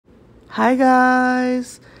Hi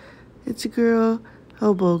guys, it's your girl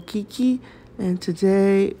Hobokiki, and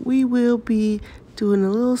today we will be doing a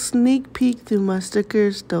little sneak peek through my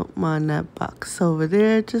stickers. Don't mind that box over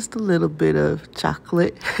there, just a little bit of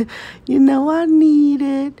chocolate. You know I need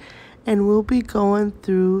it. And we'll be going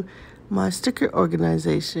through my sticker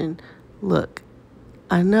organization. Look,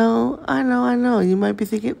 I know. You might be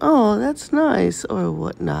thinking, oh, that's nice or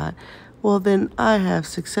whatnot. Well, then I have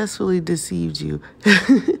successfully deceived you.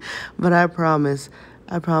 But I promise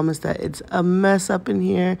that it's a mess up in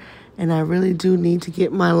here and I really do need to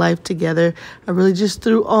get my life together. I really just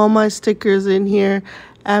threw all my stickers in here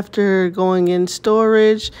after going in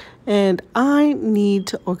storage and I need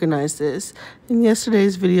to organize this. And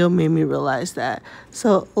yesterday's video made me realize that.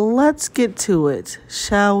 So let's get to it,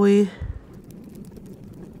 shall we?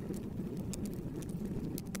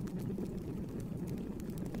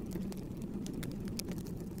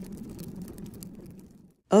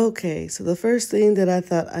 Okay, so the first thing that I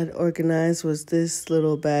thought I'd organize was this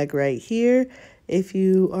little bag right here. If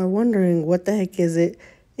you are wondering what the heck is it,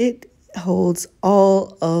 it holds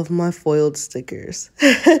all of my foiled stickers.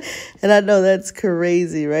 And I know that's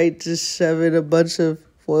crazy, right? Just shoving a bunch of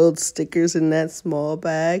foiled stickers in that small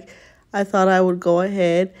bag. I thought I would go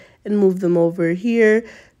ahead and move them over here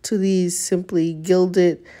to these simply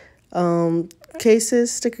gilded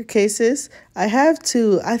sticker cases. I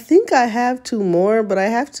think I have two more, but I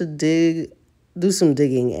have to do some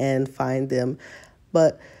digging and find them.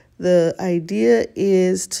 But the idea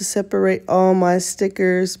is to separate all my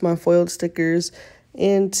stickers, my foiled stickers,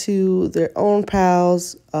 into their own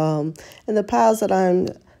piles. And the piles that I'm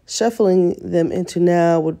shuffling them into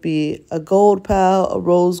now would be a gold pile, a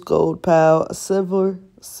rose gold pile, a silver.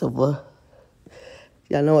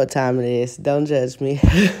 Y'all know what time it is. Don't judge me.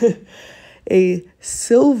 A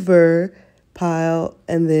silver pile,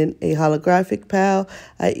 and then a holographic pile.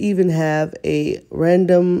 I even have a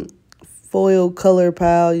random foil color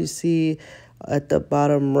pile. You see at the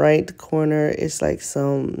bottom right corner, it's like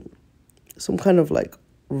some kind of like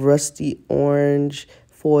rusty orange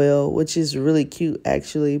foil, which is really cute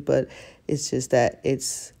actually, but it's just that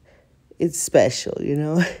it's special, you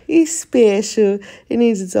know. It's special. It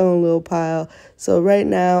needs its own little pile. So right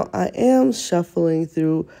now I am shuffling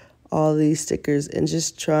through all these stickers and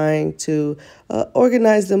just trying to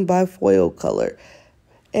organize them by foil color.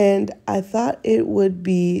 And I thought it would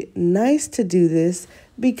be nice to do this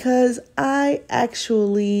because I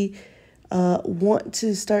actually want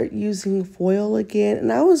to start using foil again. And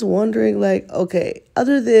I was wondering, like, okay,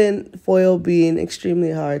 other than foil being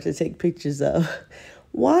extremely hard to take pictures of,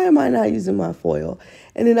 why am I not using my foil?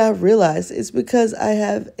 And then I realized it's because I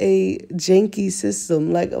have a janky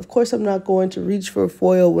system. Like, of course, I'm not going to reach for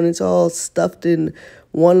foil when it's all stuffed in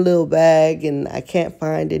one little bag and I can't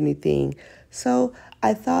find anything. So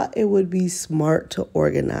I thought it would be smart to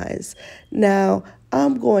organize. Now,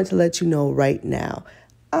 I'm going to let you know right now,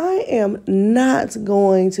 I am not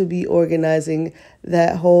going to be organizing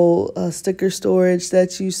that whole sticker storage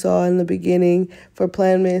that you saw in the beginning for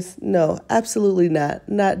Planmas. No, absolutely not.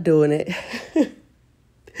 Not doing it.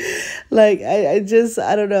 Like, I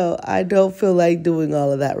don't know. I don't feel like doing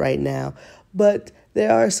all of that right now. But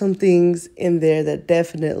there are some things in there that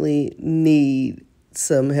definitely need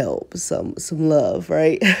some help, some love,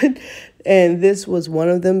 right? And this was one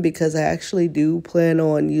of them because I actually do plan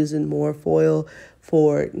on using more foil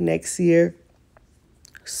for next year.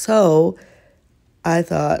 So I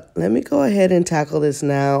thought, let me go ahead and tackle this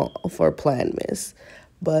now for Planmas.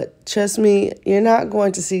 But trust me, you're not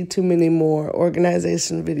going to see too many more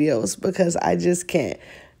organization videos because I just can't.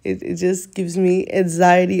 It just gives me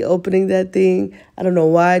anxiety opening that thing. I don't know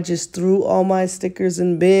why I just threw all my stickers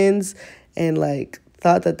in bins and like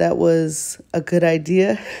thought that was a good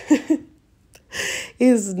idea.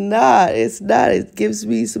 It's not. It gives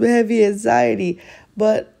me some heavy anxiety.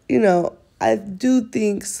 But, you know, I do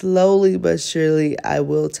think slowly but surely I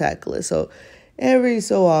will tackle it. So every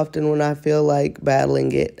so often when I feel like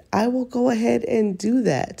battling it, I will go ahead and do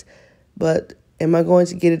that. But am I going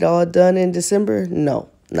to get it all done in December? No,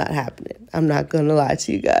 not happening. I'm not going to lie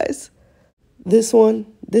to you guys. This one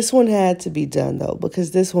had to be done though,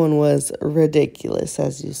 because this one was ridiculous,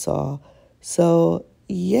 as you saw. So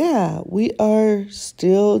yeah, we are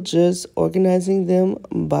still just organizing them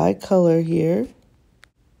by color here.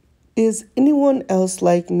 Is anyone else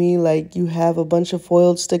like me, like you have a bunch of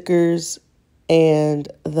foiled stickers and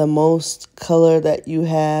the most color that you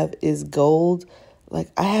have is gold? Like,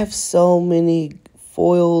 I have so many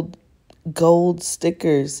foiled gold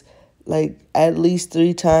stickers, like at least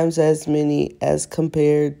 3 times as many as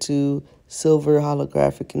compared to silver,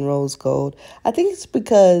 holographic, and rose gold. I think it's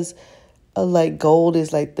because like gold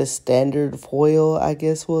is like the standard foil, I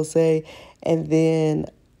guess we'll say. And then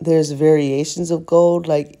there's variations of gold.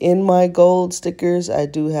 Like in my gold stickers, I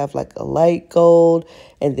do have like a light gold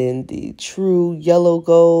and then the true yellow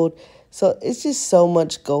gold. So it's just so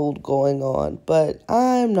much gold going on, but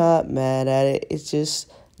I'm not mad at it. It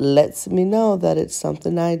just lets me know that it's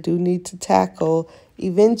something I do need to tackle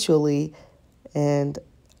eventually. And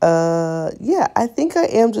yeah, I think I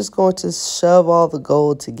am just going to shove all the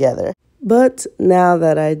gold together. But now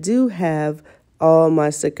that I do have all my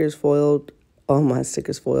stickers foiled, all my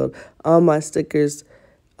stickers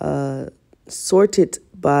sorted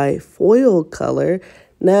by foil color,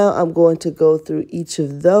 now I'm going to go through each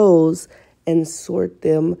of those and sort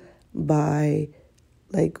them by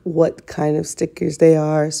like what kind of stickers they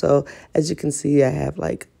are. So as you can see, I have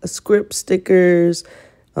like a script stickers,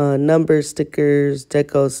 number stickers,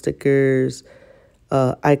 deco stickers,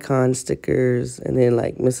 icon stickers, and then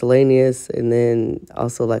like miscellaneous, and then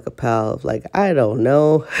also like a pile of like, I don't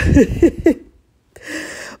know.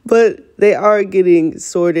 But they are getting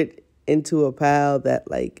sorted into a pile that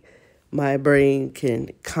like my brain can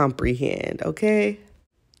comprehend, okay?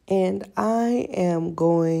 And I am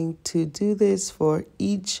going to do this for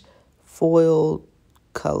each foil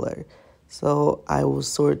color. So I will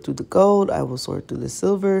sort through the gold, I will sort through the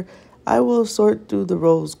silver, I will sort through the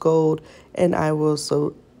rose gold, and I will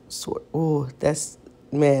sort,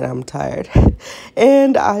 man, I'm tired.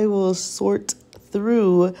 And I will sort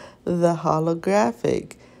through the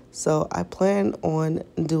holographic. So I plan on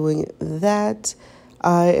doing that.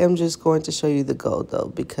 I am just going to show you the gold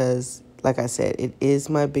though, because like I said, it is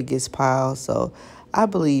my biggest pile. So I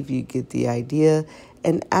believe you get the idea.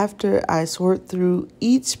 And after I sort through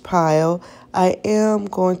each pile, I am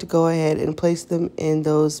going to go ahead and place them in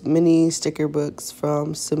those mini sticker books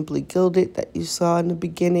from Simply Gilded that you saw in the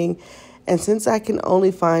beginning. And since I can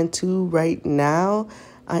only find 2 right now,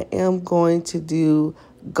 I am going to do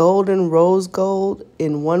gold and rose gold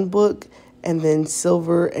in one book and then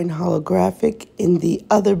silver and holographic in the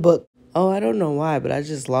other book. Oh, I don't know why, but I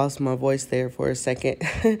just lost my voice there for a second.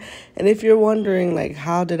 And if you're wondering, like,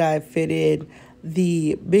 how did I fit in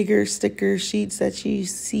the bigger sticker sheets that you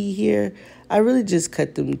see here, I really just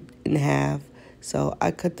cut them in half. So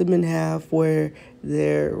I cut them in half where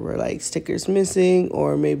there were like stickers missing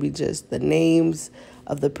or maybe just the names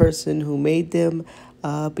of the person who made them,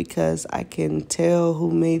 because I can tell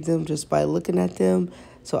who made them just by looking at them.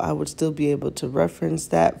 So I would still be able to reference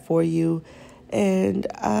that for you. And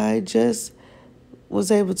I just was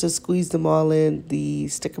able to squeeze them all in the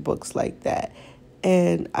sticker books like that.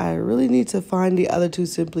 And I really need to find the other 2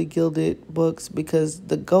 Simply Gilded books because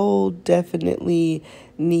the gold definitely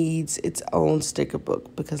needs its own sticker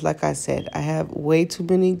book. Because like I said, I have way too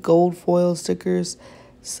many gold foil stickers.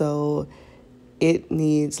 So it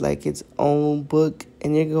needs like its own book.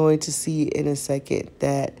 And you're going to see in a second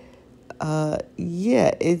that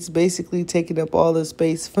yeah, it's basically taking up all the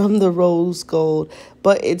space from the rose gold,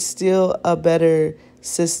 but it's still a better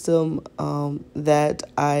system that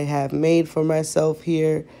I have made for myself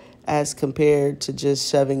here as compared to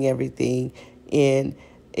just shoving everything in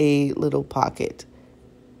a little pocket.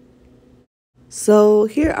 So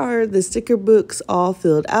here are the sticker books all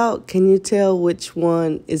filled out. Can you tell which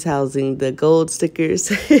one is housing the gold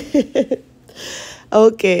stickers?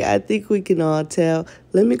 Okay, I think we can all tell.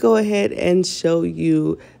 Let me go ahead and show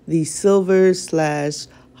you the silver /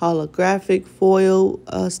 holographic foil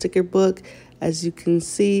sticker book. As you can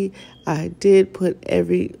see, I did put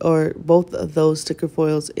both of those sticker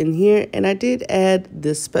foils in here, and I did add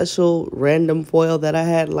this special random foil that I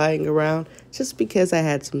had lying around just because I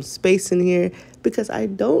had some space in here, because I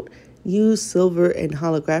don't use silver and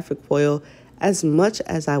holographic foil as much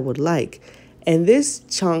as I would like. And this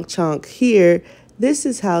chunk here, this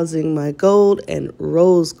is housing my gold and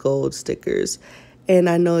rose gold stickers. And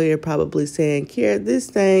I know you're probably saying, Kiera, this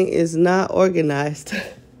thing is not organized.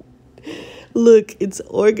 Look, it's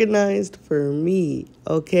organized for me,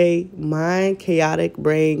 okay? My chaotic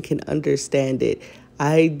brain can understand it.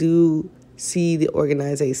 I do see the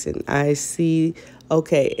organization. I see,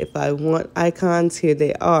 okay, if I want icons, here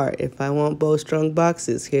they are. If I want bowstrung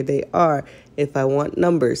boxes, here they are. If I want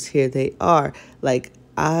numbers, here they are. Like,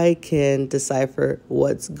 I can decipher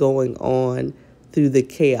what's going on through the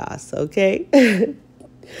chaos, okay?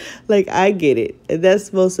 Like, I get it. And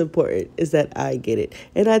that's most important, is that I get it.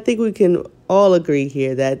 And I think we can all agree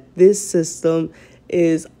here that this system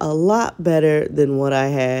is a lot better than what I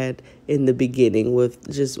had in the beginning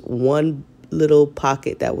with just one little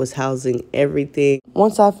pocket that was housing everything.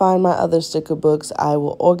 Once I find my other sticker books, I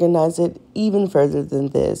will organize it even further than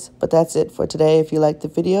this. But that's it for today. If you liked the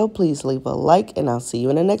video, please leave a like, and I'll see you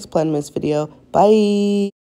in the next Planmas video. Bye!